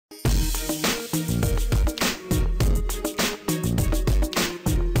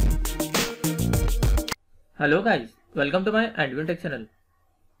Hello guys, welcome to my AndWin Tech channel.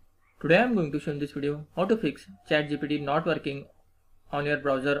 Today I am going to show in this video how to fix ChatGPT not working on your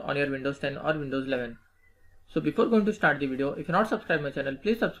browser on your Windows 10 or Windows 11. So before going to start the video, if you are not subscribed my channel,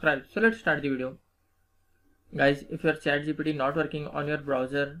 please subscribe. So let's start the video. Guys, if your ChatGPT not working on your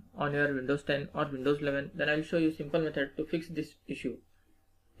browser on your Windows 10 or Windows 11, then I will show you a simple method to fix this issue.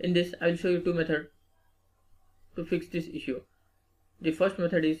 In this, I will show you two methods to fix this issue. The first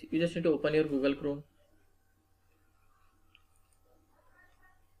method is you just need to open your Google Chrome.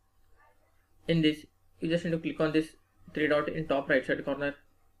 In this, you just need to click on this three dot in top right side corner.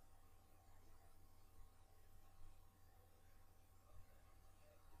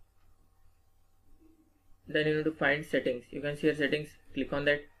 Then you need to find settings. You can see your settings, click on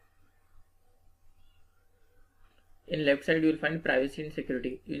that. In left side you will find privacy and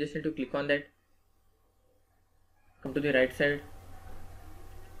security. You just need to click on that. Come to the right side.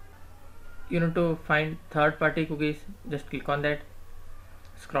 You need to find third party cookies. Just click on that.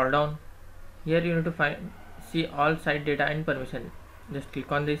 Scroll down. Here you need to see all site data and permission. Just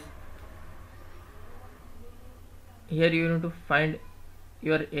click on this. Here you need to find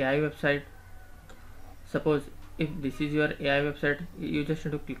your AI website. Suppose if this is your AI website, you just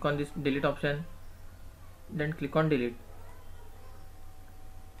need to click on this delete option. Then click on delete.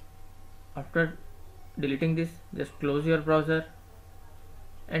 After deleting this, just close your browser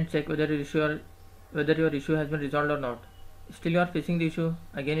and check whether your issue has been resolved or not. Still you are facing the issue,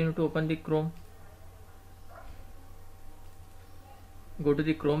 again you need to open the Chrome. Go to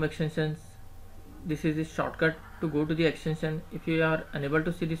the Chrome extensions. This is the shortcut to go to the extension. If you are unable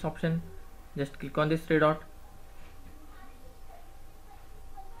to see this option, just click on this three dot.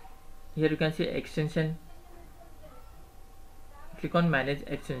 Here you can see extension. Click on manage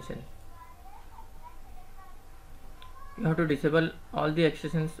extension. You have to disable all the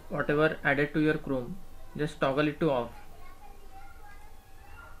extensions whatever added to your Chrome. Just toggle it to off.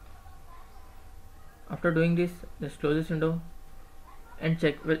 After doing this, just close this window and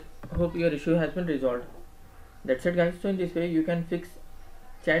check. Hope your issue has been resolved. That's it guys. So in this way you can fix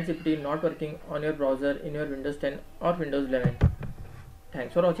ChatGPT not working on your browser in your Windows 10 or Windows 11.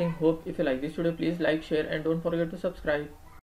 Thanks for watching. Hope if you like this video, please like, share and don't forget to subscribe.